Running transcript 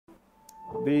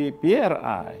The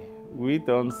BRI, we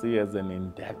don't see as an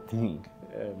indebting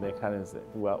mechanism.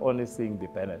 We are only seeing the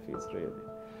benefits, really.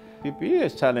 The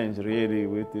biggest challenge, really,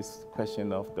 with this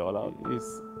question of dollar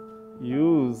is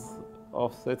use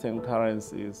of certain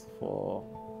currencies for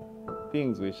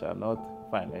things which are not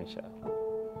financial,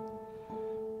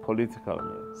 political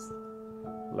means,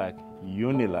 like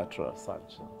unilateral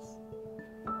sanctions.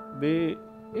 The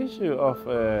issue of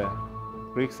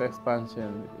BRICS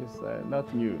expansion is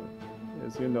not new.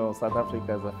 As you know, South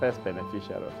Africa is the first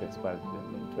beneficiary of expansion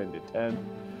in 2010,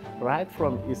 right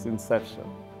from its inception.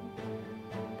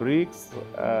 BRICS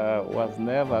was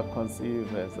never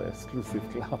conceived as an exclusive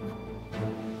club.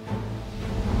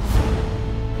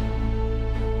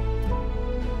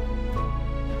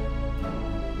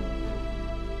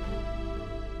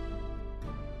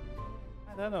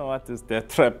 I don't know what is their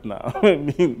trap now. I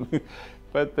mean,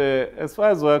 but as far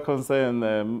as we're concerned,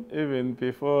 even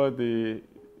before the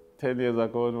 10 years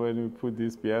ago when we put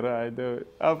this BRI, the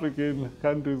African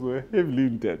countries were heavily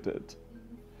indebted.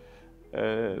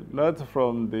 Not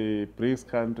from the BRICS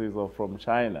countries or from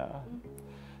China,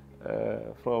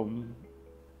 from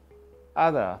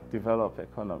other developed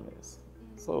economies.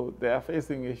 So they are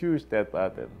facing a huge debt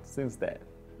burden since then.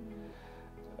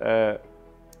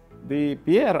 The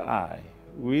BRI,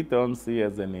 we don't see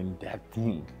as an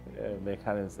indebting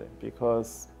mechanism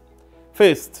because,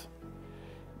 first,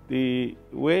 the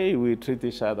way we treat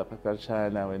each other, particularly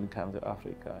China, when it comes to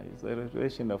Africa, is a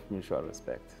relation of mutual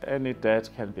respect. Any debt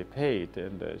can be paid,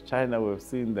 and China, we've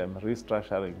seen them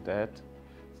restructuring debt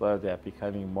so that they are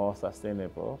becoming more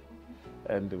sustainable.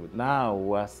 And now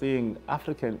we're seeing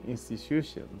African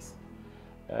institutions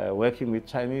working with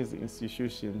Chinese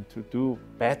institutions to do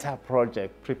better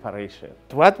project preparation.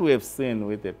 What we have seen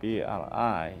with the BRI,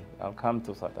 I'll come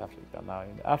to South Africa now,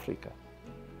 in Africa,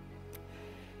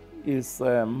 is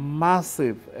a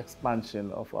massive expansion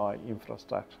of our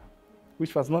infrastructure,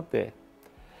 which was not there.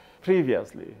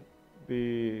 Previously,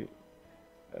 the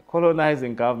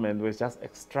colonizing government was just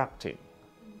extracting.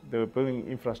 They were building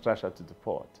infrastructure to the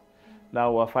port.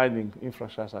 Now we're finding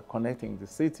infrastructure connecting the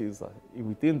cities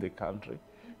within the country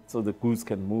so the goods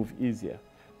can move easier.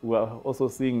 We're also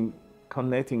seeing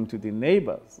connecting to the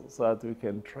neighbors so that we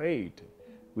can trade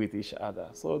with each other.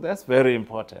 So that's very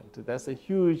important. That's a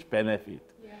huge benefit,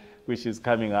 which is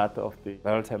coming out of the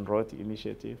Belt and Road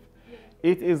Initiative.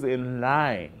 It is in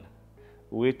line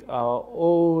with our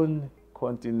own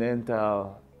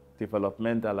continental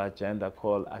developmental agenda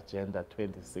called Agenda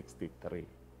 2063,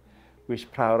 which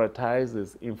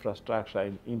prioritizes infrastructure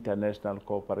and international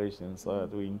cooperation so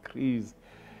that we increase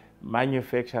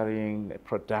manufacturing,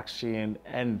 production,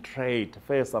 and trade,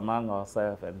 first among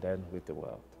ourselves and then with the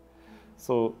world.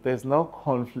 So there's no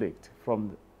conflict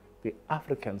from the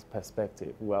African's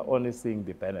perspective. We are only seeing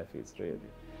the benefits, really.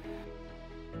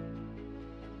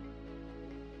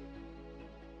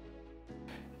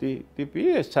 The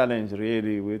biggest challenge,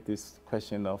 really, with this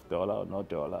question of dollar or no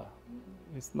dollar,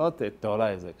 it's not that dollar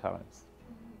as a currency.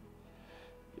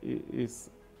 It's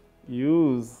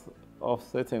use of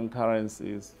certain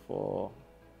currencies for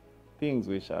things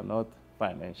which are not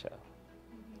financial,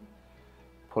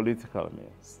 political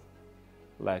means,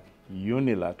 like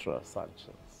unilateral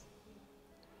sanctions.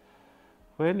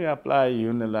 When you apply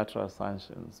unilateral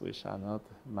sanctions, which are not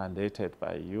mandated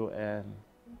by UN,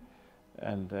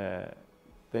 and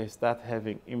they start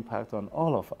having impact on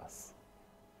all of us,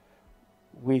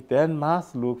 we then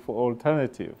must look for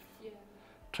alternative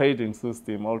trading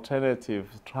system, alternative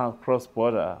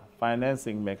cross-border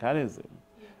financing mechanism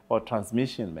or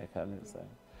transmission mechanism.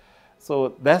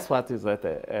 So that's what is at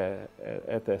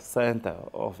the center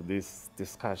of these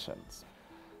discussions.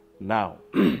 Now,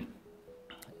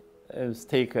 let's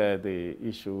take the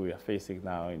issue we are facing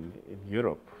now in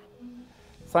Europe.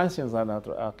 Sanctions are not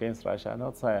against Russia,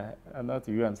 are not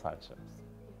UN sanctions.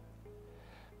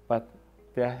 But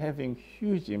they are having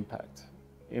huge impact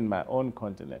in my own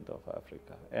continent of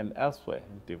Africa and elsewhere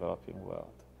in the developing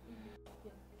world.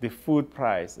 The food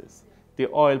prices, the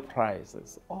oil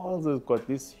prices, all those got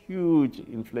these huge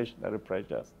inflationary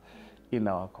pressures in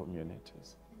our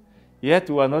communities. Yet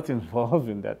we are not involved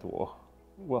in that war.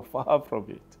 We're far from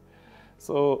it.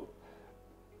 So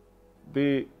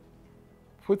the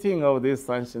putting of these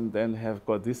sanctions then have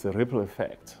got this ripple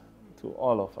effect to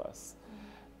all of us.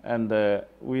 And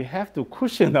we have to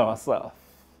cushion ourselves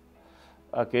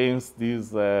against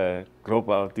these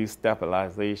global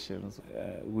destabilizations.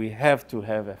 We have to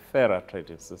have a fairer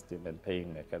trading system and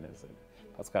paying mechanism,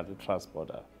 particularly to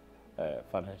transport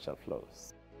financial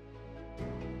flows.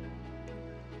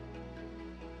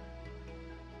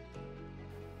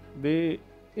 The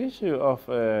issue of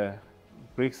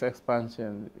BRICS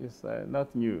expansion is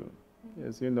not new.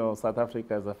 As you know, South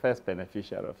Africa is the first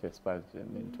beneficiary of expansion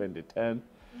in 2010.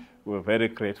 We were very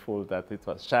grateful that it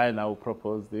was China who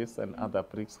proposed this and other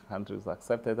BRICS countries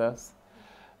accepted us.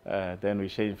 Then we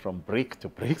changed from BRIC to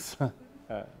BRICS.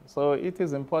 So it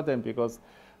is important because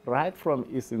right from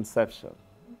its inception,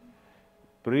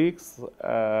 BRICS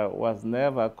was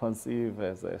never conceived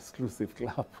as an exclusive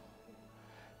club.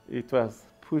 It was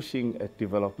pushing a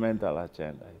developmental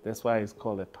agenda. That's why it's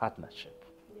called a partnership.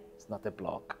 It's not a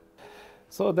bloc.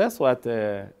 So that's what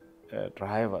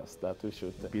drives us, that we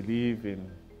should believe in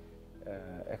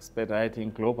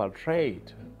expediting global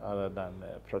trade other than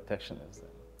protectionism.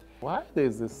 Why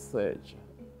there's this surge?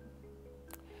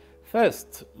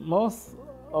 First, most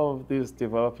of these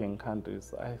developing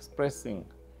countries are expressing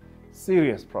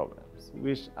serious problems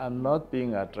which are not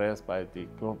being addressed by the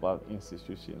global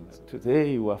institutions.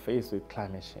 Today, we are faced with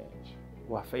climate change.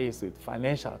 We are faced with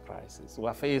financial crisis. We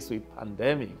are faced with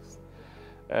pandemics.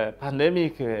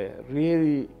 Pandemic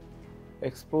really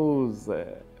exposed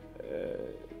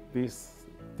this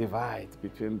divide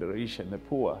between the rich and the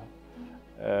poor.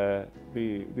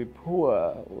 The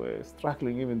poor were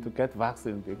struggling even to get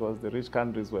vaccines because the rich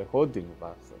countries were hoarding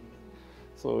vaccines.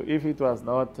 So if it was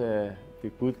not the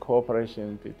good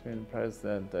cooperation between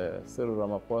President Cyril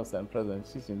Ramaphosa and President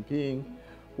Xi Jinping,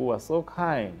 who was so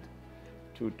kind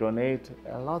to donate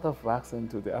a lot of vaccine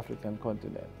to the African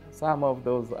continent, some of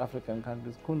those African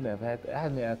countries couldn't have had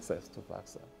any access to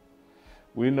vaccine.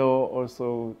 We know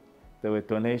also there were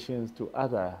donations to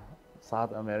other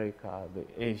South America,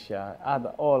 Asia,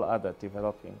 all other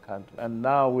developing countries. And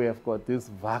now we have got this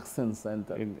vaccine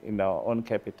center in our own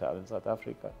capital in South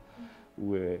Africa.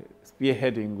 We're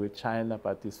spearheading with China,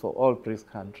 but it's for all BRICS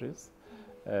countries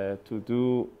to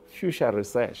do future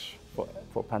research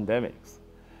for pandemics.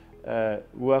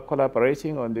 We are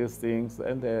collaborating on these things,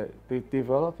 and the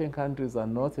developing countries are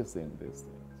noticing these things.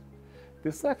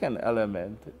 The second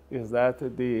element is that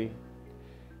the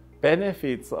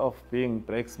benefits of being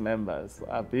BRICS members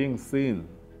are being seen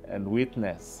and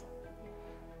witnessed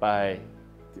by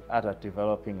the other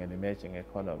developing and emerging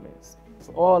economies.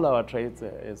 So all our trade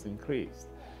has increased,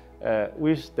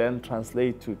 which then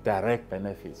translate to direct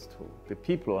benefits to the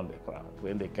people on the ground.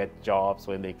 When they get jobs,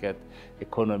 when they get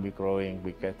economy growing,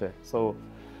 we get it. So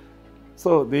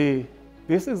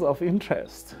this is of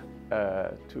interest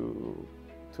to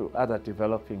other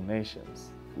developing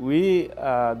nations. We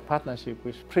are a partnership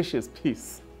which preaches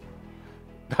peace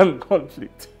than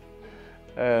conflict.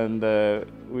 And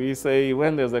we say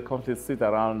when there's a conflict, sit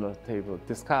around the table,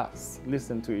 discuss,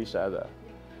 listen to each other.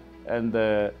 And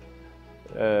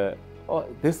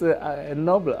this is a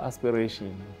noble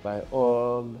aspiration by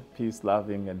all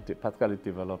peace-loving and particularly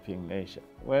developing nations.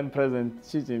 When President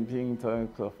Xi Jinping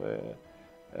talks of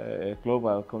a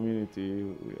global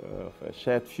community of a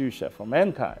shared future for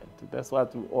mankind, that's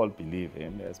what we all believe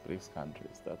in as BRICS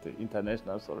countries, that the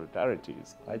international solidarity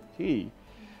is quite key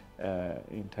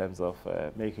in terms of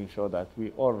making sure that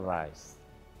we all rise.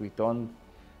 We don't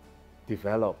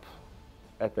develop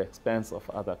at the expense of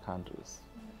other countries,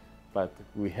 but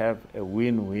we have a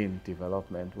win-win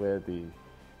development where the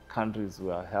countries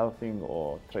we are helping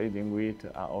or trading with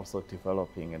are also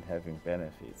developing and having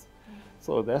benefits.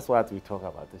 So that's what we talk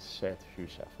about, this shared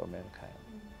future for mankind.